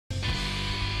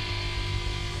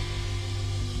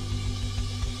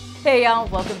Hey y'all,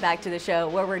 welcome back to the show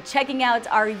where we're checking out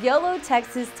our YOLO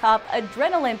Texas top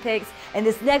adrenaline picks, and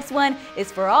this next one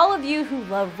is for all of you who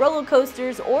love roller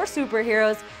coasters or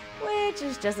superheroes, which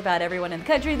is just about everyone in the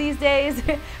country these days.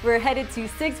 We're headed to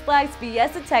Six Flags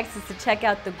Fiesta Texas to check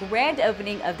out the grand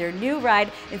opening of their new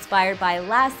ride inspired by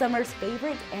last summer's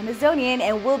favorite Amazonian,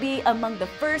 and we'll be among the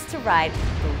first to ride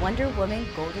the Wonder Woman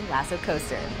Golden Lasso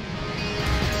coaster.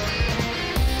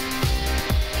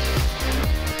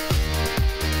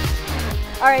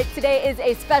 All right, today is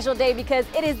a special day because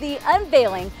it is the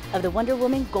unveiling of the Wonder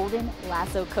Woman Golden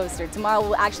Lasso coaster. Tomorrow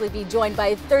we'll actually be joined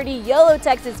by 30 YOLO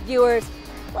Texas viewers,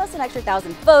 plus an extra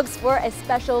 1,000 folks for a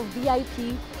special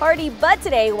VIP party. But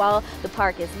today, while the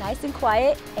park is nice and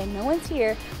quiet and no one's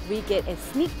here, we get a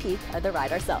sneak peek of the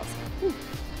ride ourselves.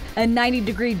 A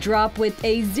 90-degree drop with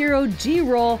a 0G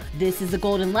roll. This is the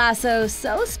Golden Lasso,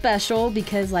 so special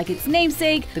because, like its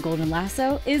namesake, the Golden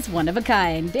Lasso is one of a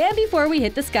kind. And before we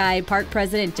hit the sky, Park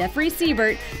President Jeffrey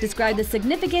Siebert described the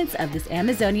significance of this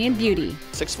Amazonian beauty.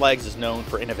 Six Flags is known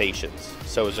for innovations,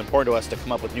 so it's important to us to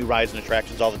come up with new rides and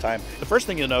attractions all the time. The first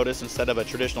thing you'll notice, instead of a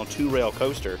traditional two-rail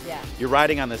coaster, you're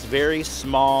riding on this very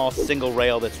small single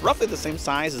rail that's roughly the same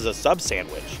size as a sub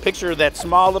sandwich. Picture that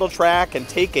small little track and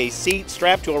take a seat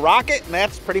strapped to a rocket, and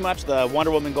that's pretty much the Wonder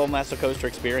Woman Golden Lasso coaster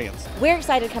experience. We're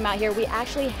excited to come out here. We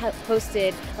actually have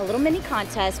hosted a little mini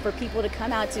contest for people to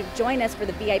come out to join us for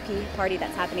the VIP party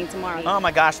that's happening tomorrow. Oh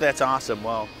my gosh, that's awesome.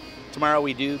 Well, tomorrow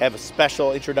we do have a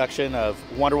special introduction of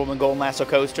Wonder Woman Golden Lasso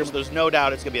coaster. So there's no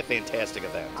doubt it's going to be a fantastic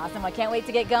event. Awesome. I can't wait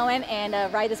to get going and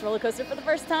ride this roller coaster for the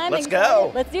first time. Let's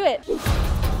go. Let's do it.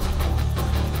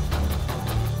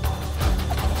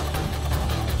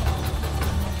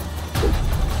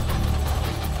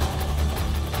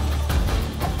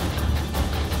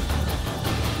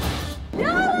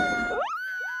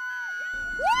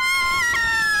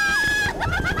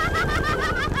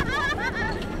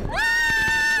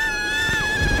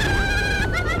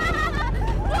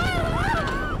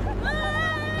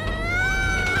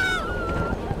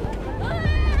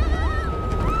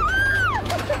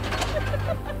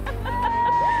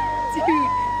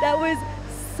 That was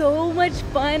so much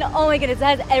fun. Oh my goodness, it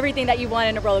has everything that you want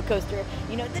in a roller coaster.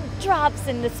 You know, the drops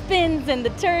and the spins and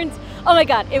the turns. Oh my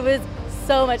God, it was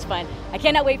so much fun. I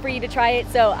cannot wait for you to try it.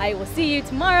 So I will see you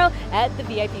tomorrow at the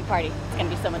VIP party. It's gonna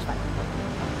be so much fun.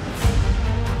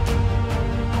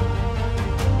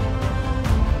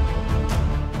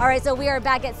 All right, so we are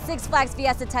back at Six Flags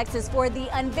Fiesta Texas for the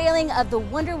unveiling of the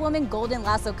Wonder Woman Golden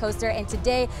Lasso coaster, and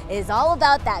today is all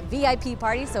about that VIP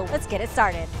party, so let's get it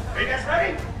started. Are you guys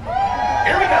ready?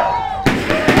 Here we go!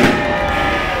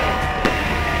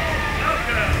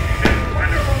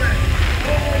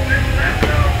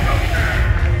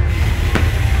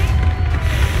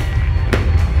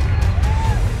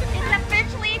 It's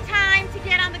officially time to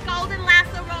get on the Golden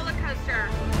Lasso roller coaster.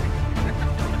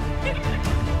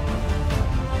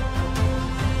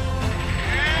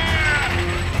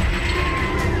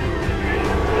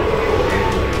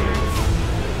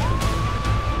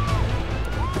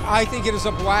 I think it is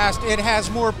a blast. It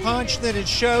has more punch than it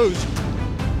shows.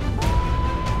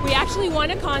 We actually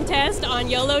won a contest on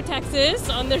YOLO Texas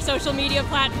on their social media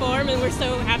platform, and we're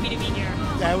so happy to be here.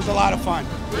 Yeah, it was a lot of fun.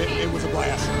 It was a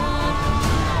blast.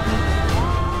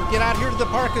 Get out here to the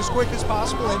park as quick as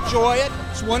possible. Enjoy it.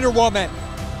 It's Wonder Woman.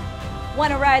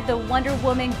 Want to ride the Wonder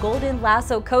Woman Golden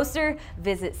Lasso coaster?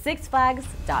 Visit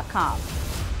sixflags.com.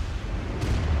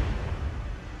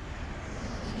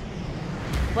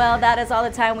 Well, that is all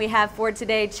the time we have for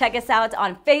today. Check us out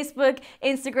on Facebook,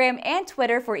 Instagram, and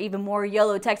Twitter for even more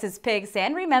YOLO Texas picks.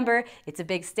 And remember, it's a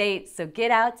big state, so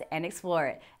get out and explore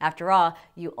it. After all,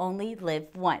 you only live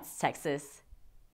once, Texas.